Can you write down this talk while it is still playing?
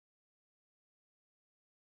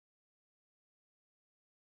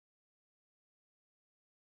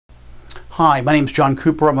Hi, my name's John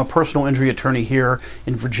Cooper. I'm a personal injury attorney here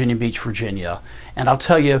in Virginia Beach, Virginia. And I'll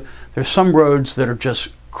tell you, there's some roads that are just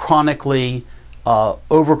chronically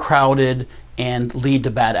overcrowded and lead to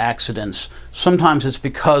bad accidents. Sometimes it's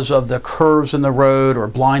because of the curves in the road or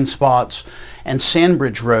blind spots. And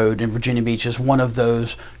Sandbridge Road in Virginia Beach is one of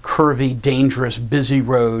those curvy, dangerous, busy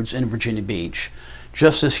roads in Virginia Beach.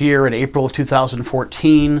 Just this year, in April of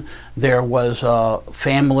 2014, there was a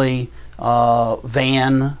family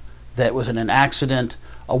van that was in an accident.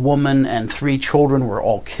 A woman and 3 children were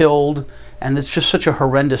all killed, and it's just such a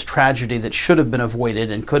horrendous tragedy that should have been avoided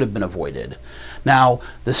and could have been avoided. Now,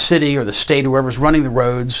 the city or the state, whoever's running the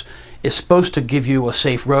roads, is supposed to give you a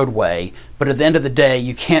safe roadway, but at the end of the day,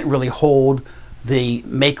 you can't really hold the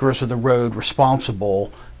makers of the road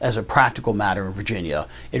responsible as a practical matter in Virginia.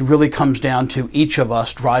 It really comes down to each of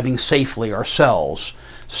us driving safely ourselves.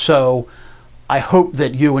 So I hope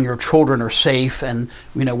that you and your children are safe, and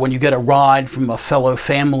when you get a ride from a fellow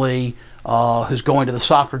family who's going to the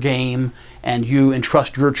soccer game and you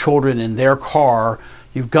entrust your children in their car,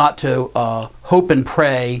 you've got to hope and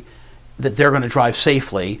pray that they're going to drive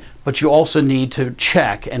safely, but you also need to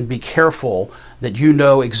check and be careful that you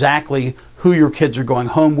know exactly who your kids are going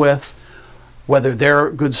home with, whether they're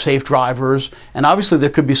good, safe drivers. And obviously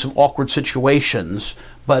there could be some awkward situations,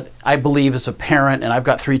 but I believe as a parent, and I've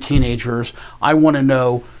got 3 teenagers, I want to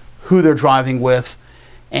know who they're driving with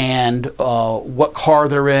and what car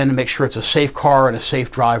they're in, and make sure it's a safe car and a safe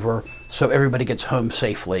driver so everybody gets home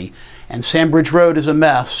safely. And Sandbridge Road is a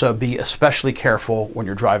mess, so be especially careful when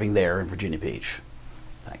you're driving there in Virginia Beach.